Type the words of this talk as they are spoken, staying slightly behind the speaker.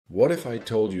What if I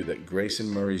told you that Grayson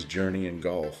Murray's journey in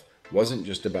golf wasn't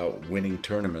just about winning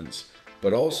tournaments,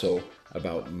 but also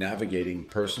about navigating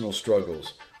personal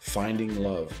struggles, finding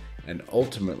love, and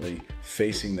ultimately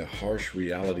facing the harsh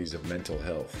realities of mental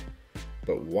health?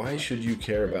 But why should you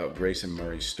care about Grayson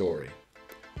Murray's story?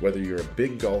 Whether you're a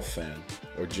big golf fan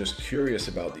or just curious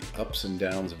about the ups and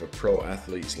downs of a pro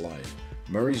athlete's life,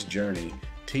 Murray's journey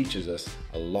teaches us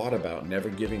a lot about never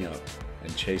giving up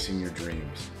and chasing your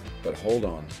dreams. But hold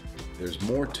on, there's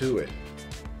more to it.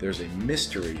 There's a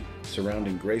mystery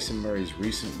surrounding Grayson Murray's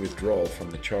recent withdrawal from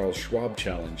the Charles Schwab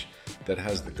Challenge that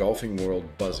has the golfing world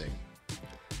buzzing.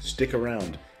 Stick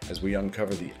around as we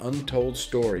uncover the untold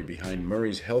story behind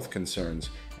Murray's health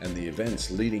concerns and the events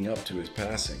leading up to his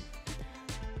passing.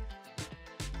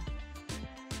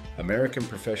 American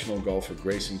professional golfer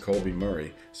Grayson Colby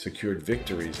Murray secured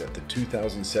victories at the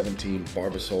 2017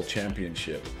 Barbasol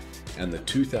Championship and the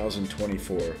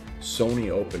 2024 Sony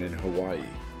Open in Hawaii.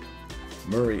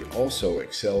 Murray also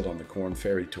excelled on the Korn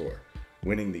Ferry Tour,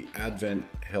 winning the Advent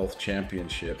Health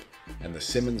Championship and the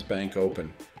Simmons Bank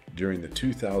Open during the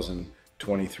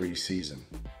 2023 season.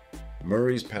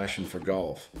 Murray's passion for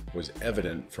golf was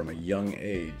evident from a young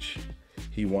age.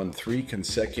 He won 3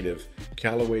 consecutive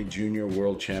Callaway Junior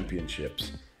World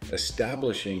Championships,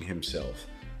 establishing himself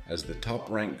as the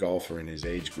top-ranked golfer in his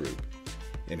age group.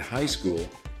 In high school,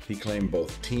 he claimed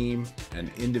both team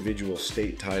and individual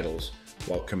state titles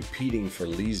while competing for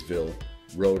Leesville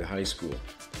Road High School.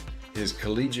 His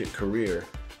collegiate career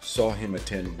saw him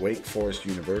attend Wake Forest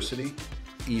University,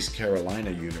 East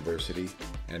Carolina University,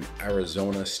 and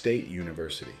Arizona State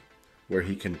University, where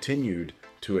he continued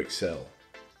to excel.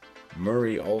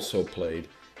 Murray also played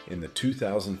in the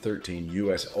 2013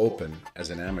 U.S. Open as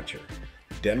an amateur,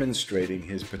 demonstrating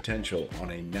his potential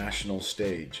on a national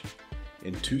stage.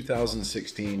 In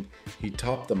 2016, he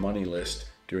topped the money list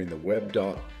during the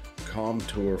Web.com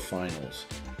Tour Finals,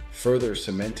 further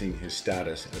cementing his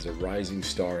status as a rising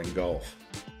star in golf.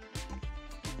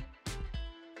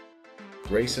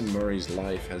 Grayson Murray's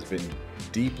life has been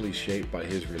deeply shaped by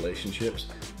his relationships,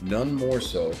 none more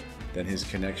so than his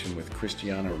connection with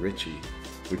Christiana Ricci,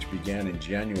 which began in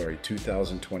January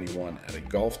 2021 at a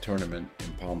golf tournament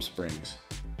in Palm Springs.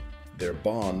 Their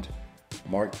bond,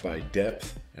 marked by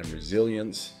depth and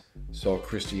resilience, saw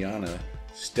Christiana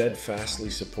steadfastly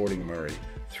supporting Murray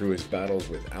through his battles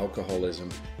with alcoholism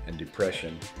and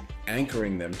depression,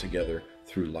 anchoring them together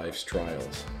through life's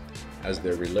trials. As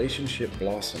their relationship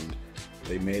blossomed,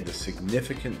 they made the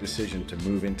significant decision to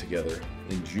move in together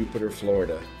in Jupiter,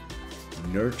 Florida,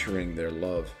 nurturing their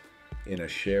love in a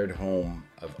shared home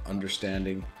of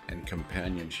understanding and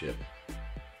companionship.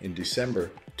 In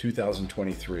December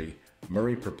 2023,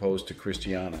 Murray proposed to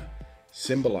Christiana,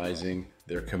 symbolizing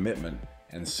their commitment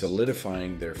and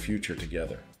solidifying their future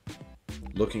together.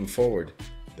 Looking forward,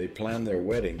 they planned their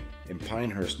wedding in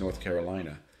Pinehurst, North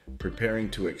Carolina, preparing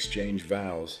to exchange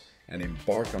vows and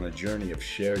embark on a journey of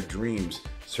shared dreams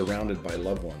surrounded by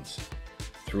loved ones.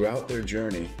 Throughout their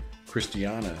journey,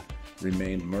 Christiana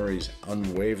remained Murray's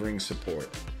unwavering support,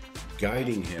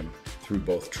 guiding him through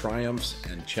both triumphs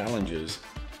and challenges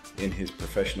in his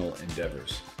professional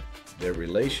endeavors. Their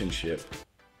relationship,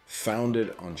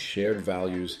 founded on shared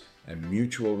values and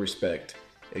mutual respect,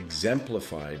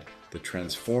 exemplified the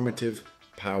transformative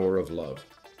power of love.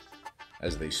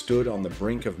 As they stood on the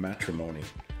brink of matrimony,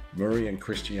 Murray and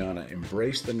Christiana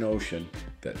embraced the notion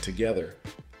that together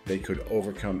they could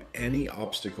overcome any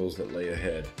obstacles that lay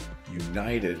ahead,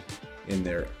 united in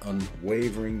their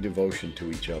unwavering devotion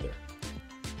to each other.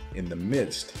 In the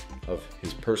midst of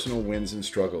his personal wins and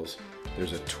struggles,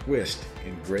 there's a twist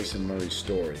in Grayson Murray's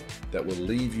story that will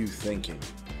leave you thinking.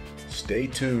 Stay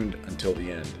tuned until the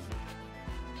end.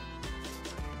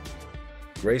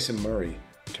 Grayson Murray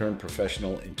turned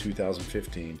professional in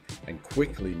 2015 and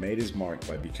quickly made his mark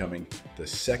by becoming the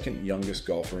second youngest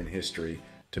golfer in history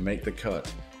to make the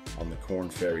cut on the Korn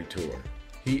Ferry Tour.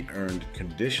 He earned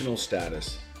conditional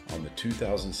status on the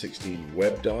 2016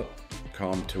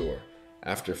 Web.com Tour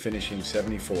after finishing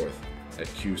 74th at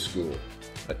Q School.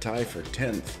 A tie for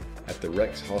 10th at the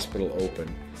Rex Hospital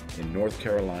Open in North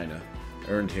Carolina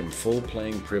earned him full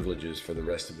playing privileges for the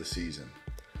rest of the season.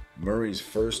 Murray's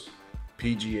first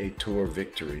PGA Tour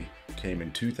victory came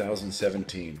in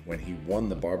 2017 when he won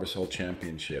the Barbasol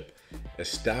Championship,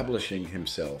 establishing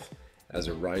himself as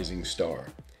a rising star.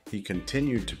 He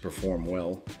continued to perform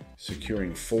well,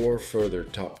 securing 4 further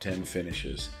top 10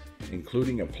 finishes,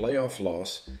 including a playoff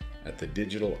loss at the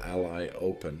Digital Ally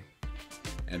Open,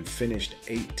 and finished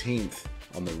 18th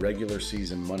on the regular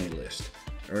season money list,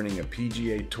 earning a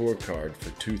PGA Tour card for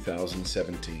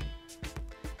 2017.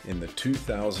 In the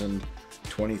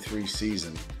 2023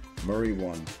 season, Murray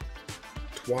won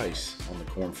twice on the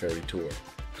Korn Ferry Tour,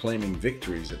 claiming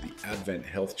victories at the Advent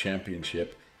Health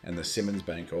Championship and the Simmons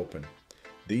Bank Open.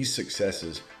 These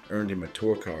successes earned him a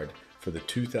tour card for the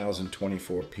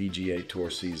 2024 PGA Tour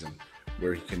season,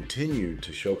 where he continued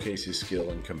to showcase his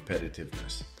skill and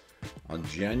competitiveness. On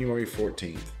January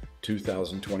 14th,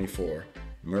 2024,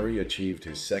 Murray achieved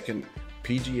his second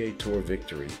PGA Tour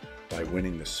victory by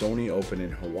winning the Sony Open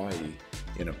in Hawaii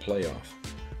in a playoff,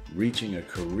 reaching a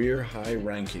career-high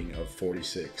ranking of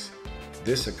 46.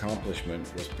 This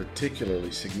accomplishment was particularly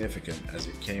significant as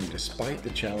it came despite the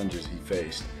challenges he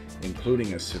faced,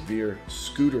 including a severe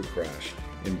scooter crash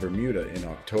in Bermuda in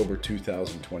October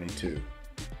 2022.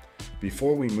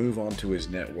 Before we move on to his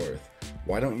net worth,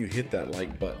 why don't you hit that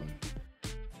like button?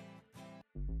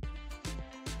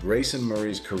 Grayson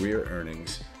Murray's career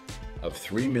earnings of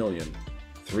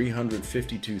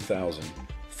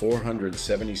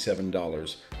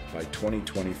 $3,352,477 by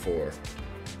 2024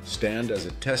 stand as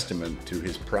a testament to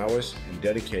his prowess and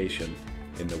dedication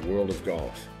in the world of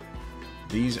golf.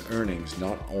 These earnings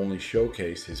not only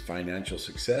showcase his financial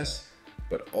success,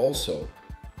 but also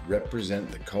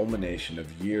represent the culmination of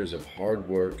years of hard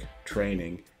work,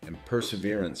 training, and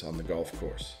perseverance on the golf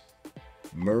course.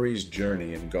 Murray's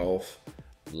journey in golf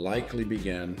likely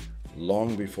began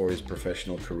long before his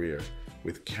professional career,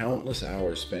 with countless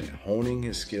hours spent honing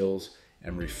his skills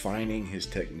and refining his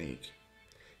technique.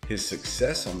 His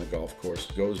success on the golf course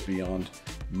goes beyond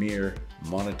mere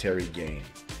monetary gain.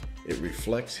 It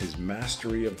reflects his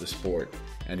mastery of the sport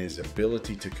and his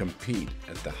ability to compete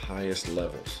at the highest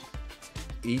levels.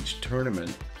 Each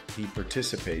tournament he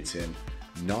participates in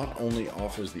not only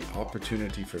offers the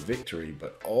opportunity for victory,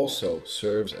 but also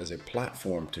serves as a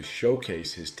platform to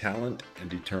showcase his talent and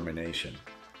determination.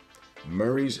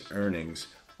 Murray's earnings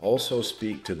also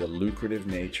speak to the lucrative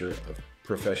nature of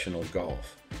professional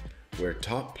golf, where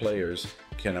top players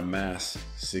can amass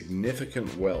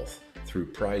significant wealth through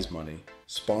prize money,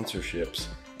 sponsorships,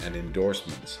 and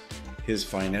endorsements. His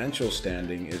financial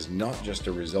standing is not just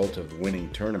a result of winning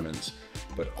tournaments,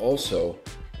 but also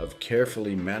of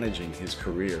carefully managing his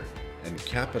career and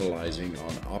capitalizing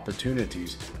on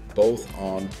opportunities both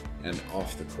on and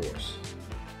off the course.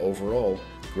 Overall,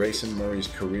 Grayson Murray's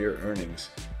career earnings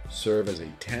serve as a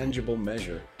tangible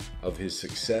measure of his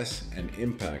success and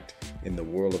impact in the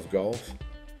world of golf,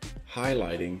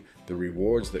 highlighting the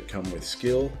rewards that come with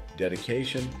skill,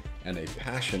 dedication, and a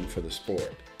passion for the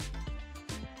sport.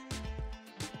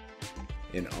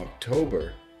 In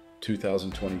October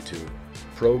 2022,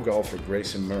 pro golfer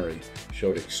Grayson Murray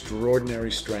showed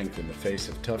extraordinary strength in the face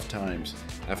of tough times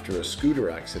after a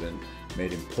scooter accident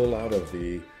made him pull out of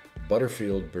the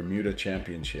Butterfield Bermuda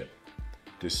Championship.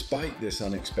 Despite this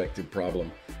unexpected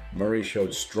problem, Murray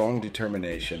showed strong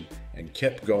determination and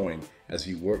kept going as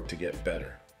he worked to get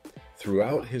better.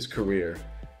 Throughout his career,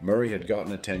 Murray had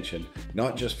gotten attention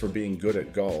not just for being good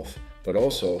at golf, but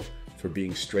also for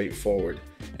being straightforward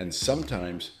and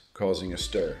sometimes causing a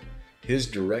stir. His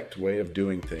direct way of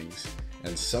doing things,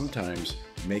 and sometimes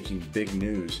making big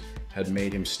news, had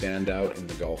made him stand out in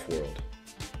the golf world.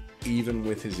 Even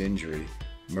with his injury,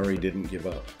 Murray didn't give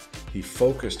up. He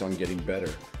focused on getting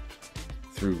better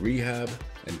through rehab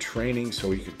and training so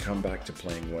he could come back to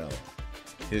playing well.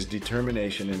 His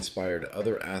determination inspired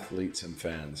other athletes and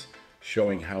fans,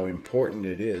 showing how important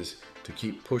it is to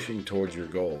keep pushing towards your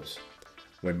goals.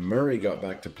 When Murray got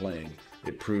back to playing,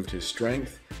 it proved his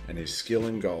strength and his skill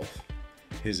in golf.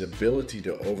 His ability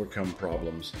to overcome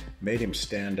problems made him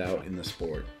stand out in the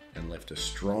sport and left a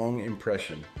strong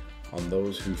impression on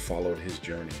those who followed his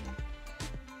journey.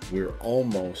 We're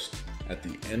almost at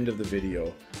the end of the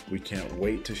video. We can't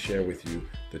wait to share with you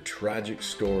the tragic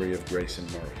story of Grayson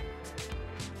Murray.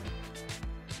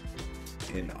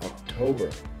 In October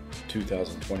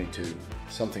 2022,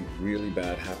 something really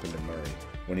bad happened to Murray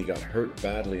when he got hurt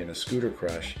badly in a scooter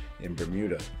crash in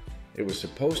Bermuda. It was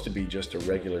supposed to be just a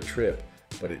regular trip,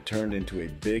 but it turned into a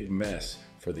big mess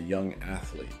for the young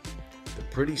athlete. The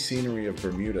pretty scenery of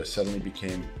Bermuda suddenly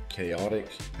became chaotic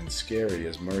and scary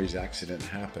as Murray's accident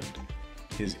happened.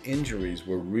 His injuries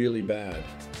were really bad,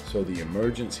 so the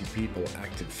emergency people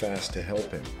acted fast to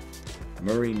help him.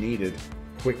 Murray needed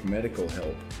quick medical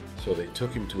help, so they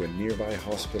took him to a nearby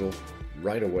hospital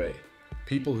right away.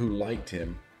 People who liked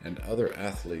him and other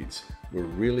athletes were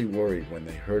really worried when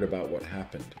they heard about what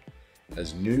happened.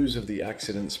 As news of the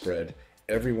accident spread,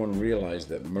 everyone realized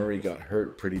that Murray got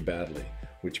hurt pretty badly,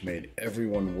 which made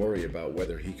everyone worry about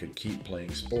whether he could keep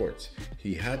playing sports.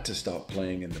 He had to stop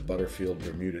playing in the Butterfield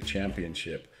Bermuda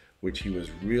Championship, which he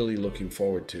was really looking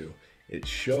forward to. It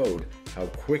showed how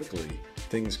quickly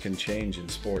things can change in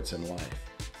sports and life.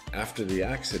 After the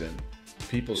accident,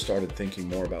 people started thinking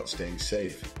more about staying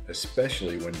safe,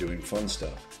 especially when doing fun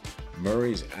stuff.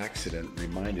 Murray's accident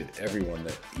reminded everyone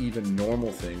that even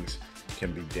normal things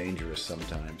can be dangerous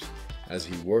sometimes. As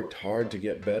he worked hard to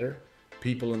get better,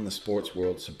 people in the sports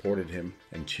world supported him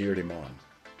and cheered him on.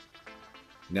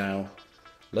 Now,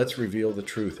 let's reveal the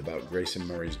truth about Grayson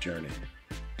Murray's journey.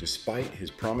 Despite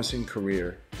his promising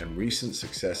career and recent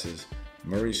successes,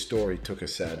 Murray's story took a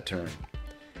sad turn.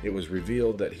 It was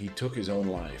revealed that he took his own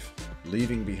life,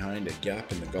 leaving behind a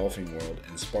gap in the golfing world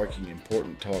and sparking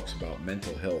important talks about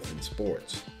mental health in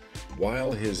sports.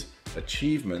 While his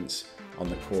achievements on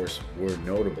the course were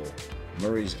notable,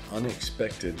 Murray's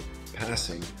unexpected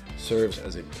passing serves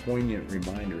as a poignant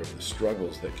reminder of the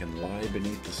struggles that can lie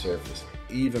beneath the surface,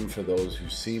 even for those who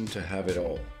seem to have it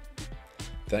all.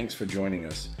 Thanks for joining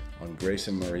us on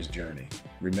Grayson Murray's journey.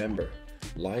 Remember,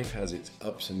 life has its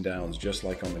ups and downs just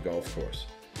like on the golf course.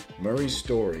 Murray's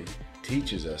story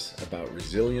teaches us about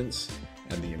resilience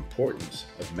and the importance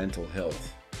of mental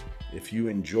health. If you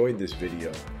enjoyed this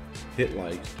video, hit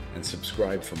like and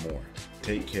subscribe for more.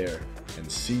 Take care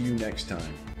and see you next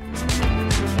time.